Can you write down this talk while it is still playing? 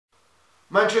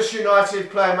Manchester United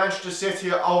playing Manchester City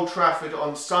at Old Trafford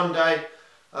on Sunday.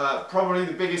 Probably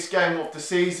the biggest game of the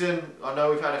season. I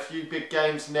know we've had a few big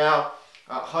games now.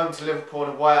 Home to Liverpool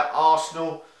and away at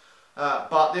Arsenal.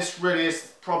 But this really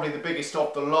is probably the biggest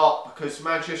of the lot, because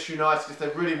Manchester United, if they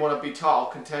really want to be title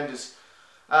contenders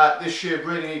this year,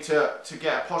 really need to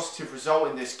get a positive result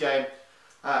in this game.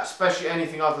 Especially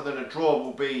anything other than a draw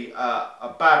will be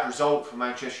a bad result for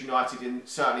Manchester United,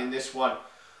 certainly in this one.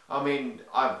 I mean,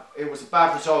 it was a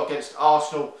bad result against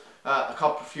Arsenal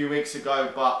a few weeks ago,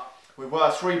 but we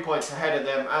were 3 points ahead of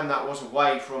them, and that was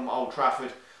away from Old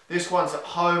Trafford. This one's at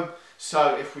home,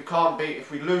 so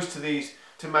if we lose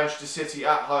to Manchester City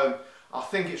at home, I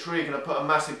think it's really going to put a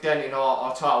massive dent in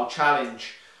our title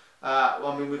challenge.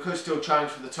 I mean, we could still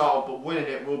challenge for the title, but winning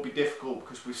it will be difficult,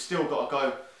 because we've still got to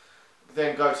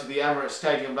go to the Emirates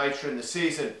Stadium later in the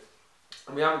season,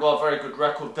 and we haven't got a very good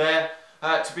record there.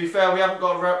 To be fair, we haven't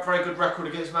got a very good record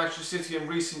against Manchester City in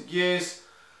recent years,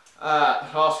 the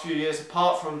last few years,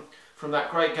 apart from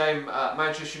that great game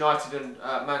Manchester United and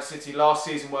Man City last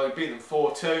season, where we beat them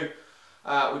 4-2.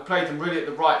 We played them really at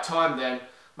the right time then.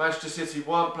 Manchester City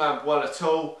weren't playing well at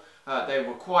all. They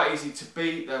were quite easy to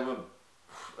beat. They were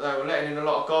letting in a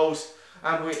lot of goals,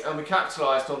 and we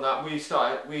capitalised on that.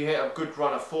 We hit a good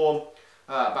run of form,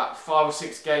 about 5 or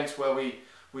 6 games where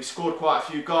we scored quite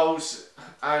a few goals,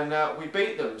 and we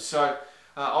beat them. So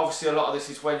obviously a lot of this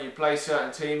is when you play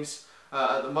certain teams.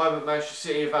 At the moment, Manchester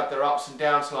City have had their ups and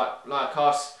downs, like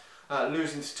us,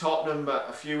 losing to Tottenham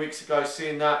a few weeks ago,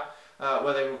 seeing that,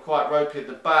 where they were quite ropey at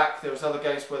the back. There was other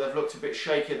games where they've looked a bit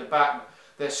shaky at the back.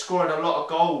 They're scoring a lot of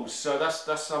goals, so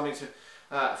that's something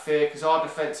to fear, because our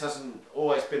defence hasn't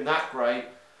always been that great.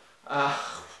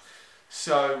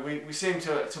 So we seem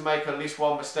to make at least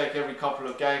one mistake every couple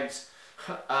of games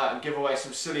and give away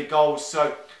some silly goals.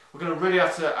 So we're going to really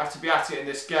have to be at it in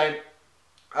this game.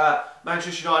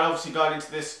 Manchester United obviously going into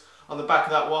this on the back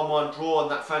of that 1-1 draw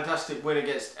and that fantastic win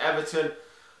against Everton.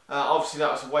 Obviously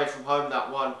that was away from home,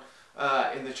 that one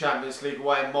in the Champions League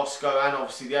away in Moscow, and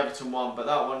obviously the Everton one, but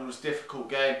that one was a difficult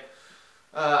game.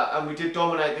 And we did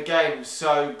dominate the game.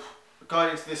 So going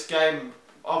into this game,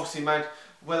 obviously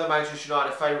whether Manchester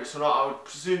United are favourites or not, I would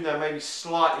presume they're maybe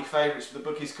slightly favourites for the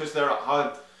bookies because they're at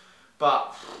home.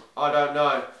 But I don't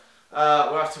know.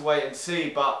 We'll have to wait and see.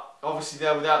 But obviously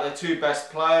they're without their 2 best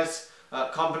players.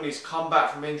 Kompany's come back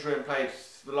from injury and played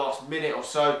the last minute or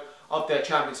so of their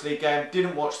Champions League game.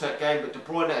 Didn't watch that game, but De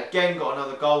Bruyne again got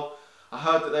another goal. I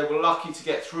heard that they were lucky to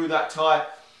get through that tie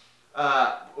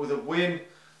with a win.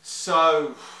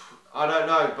 So I don't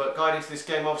know. But going into this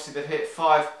game, obviously they've hit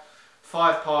 5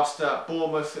 past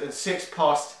Bournemouth and 6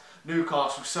 past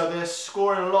Newcastle. So they're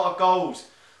scoring a lot of goals.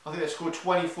 I think they've scored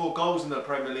 24 goals in the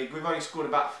Premier League. We've only scored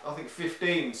about, I think,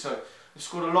 15. So they've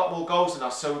scored a lot more goals than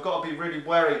us. So we've got to be really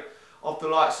wary of the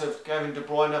likes of Kevin De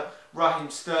Bruyne, Raheem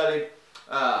Sterling.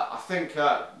 I think,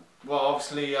 well,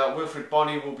 obviously Wilfried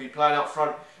Bony will be playing up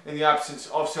front in the absence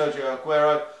of Sergio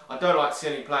Aguero. I don't like to see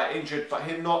any player injured, but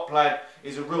him not playing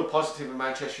is a real positive in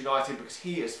Manchester United, because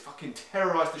he has fucking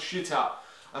terrorised the shit out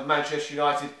of Manchester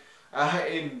United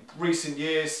in recent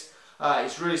years.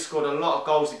 He's really scored a lot of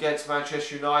goals against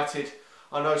Manchester United.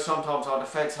 I know sometimes our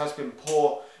defence has been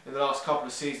poor in the last couple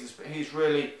of seasons, but he's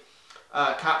really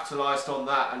capitalised on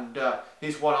that, and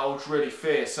he's one I would really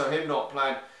fear. So him not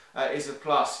playing is a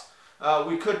plus.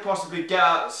 We could possibly get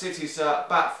out City's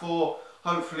back 4,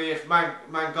 hopefully, if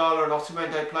Mangala and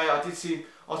Otamendi play. I did see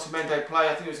Otamendi play,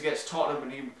 I think it was against Tottenham,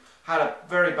 and he had a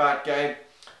very bad game.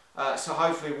 So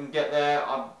hopefully we can get there.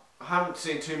 I haven't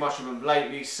seen too much of him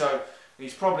lately, so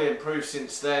he's probably improved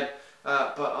since then.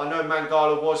 But I know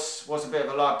Mangala was a bit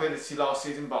of a liability last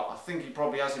season, but I think he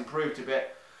probably has improved a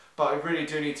bit. But we really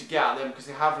do need to get at them, because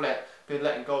they have been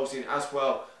letting goals in as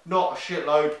well. Not a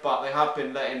shitload, but they have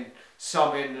been letting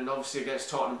some in, and obviously against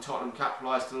Tottenham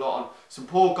capitalised a lot on some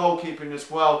poor goalkeeping as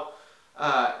well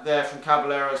there from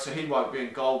Caballero, so he won't be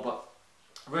in goal, but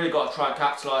really got to try and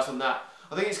capitalise on that.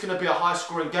 I think it's going to be a high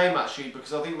scoring game actually,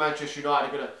 because I think Manchester United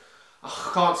are going to...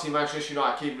 I can't see Manchester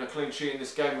United keeping a clean sheet in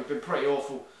this game. We've been pretty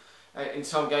awful in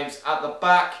some games at the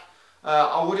back.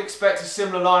 I would expect a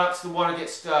similar lineup to the one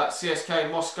against CSK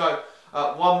in Moscow.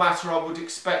 One matter I would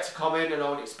expect to come in, and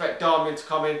I would expect Darmian to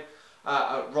come in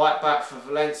at right back for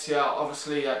Valencia.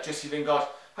 Obviously Jesse Lingard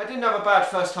didn't have a bad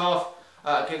first half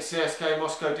against CSK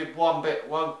Moscow, did one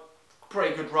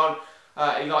pretty good run.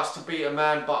 He likes to beat a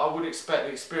man, but I would expect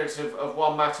the experience of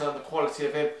Juan Mata and the quality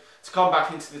of him to come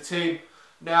back into the team.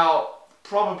 Now,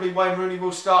 probably Wayne Rooney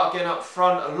will start again up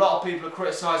front. A lot of people are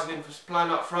criticising him for playing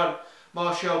up front.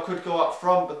 Martial could go up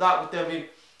front, but that would then mean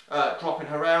dropping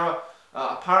Herrera.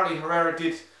 Apparently Herrera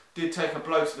did did take a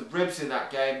blow to the ribs in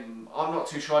that game. I'm not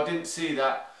too sure. I didn't see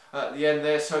that at the end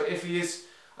there. So if he has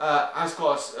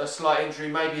got a slight injury,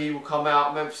 maybe he will come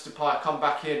out. Memphis Depay come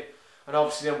back in, and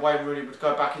obviously then Wayne Rooney would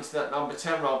go back into that number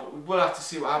 10 role. But we will have to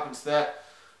see what happens there.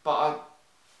 But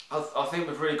I think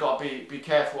we've really got to be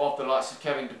careful of the likes of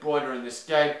Kevin De Bruyne in this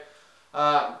game.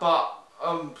 I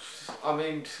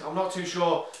mean, I'm not too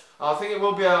sure. I think it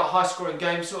will be a high-scoring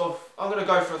game. I'm going to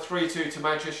go for a 3-2 to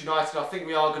Manchester United. I think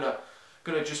we are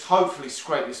going to just hopefully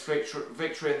scrape this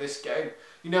victory in this game.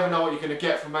 You never know what you're going to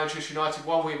get from Manchester United.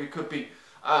 One week we could be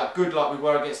good like we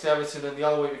were against Everton, and the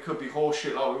other week we could be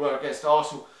horseshit like we were against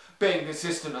Arsenal. Being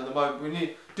consistent at the moment,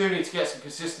 we do need to get some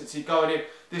consistency going in.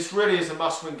 This really is a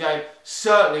must-win game,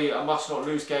 certainly a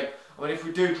must-not-lose game. I mean, if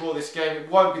we do draw this game, it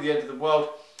won't be the end of the world,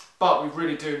 but we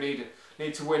really do need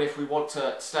to win if we want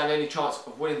to stand any chance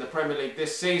of winning the Premier League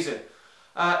this season.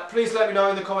 Please let me know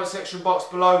in the comment section box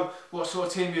below what sort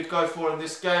of team you'd go for in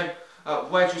this game.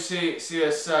 Where do you see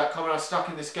us coming unstuck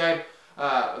in this game?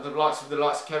 The likes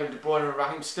of Kevin De Bruyne and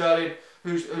Raheem Sterling.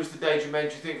 Who's the danger man,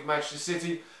 do you think, for Manchester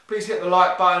City? Please hit the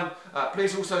like button.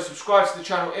 Please also subscribe to the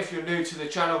channel if you're new to the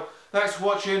channel. Thanks for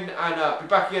watching, and be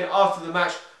back again after the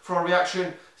match for our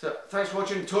reaction. So thanks for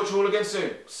watching. Talk to you all again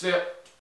soon. See ya.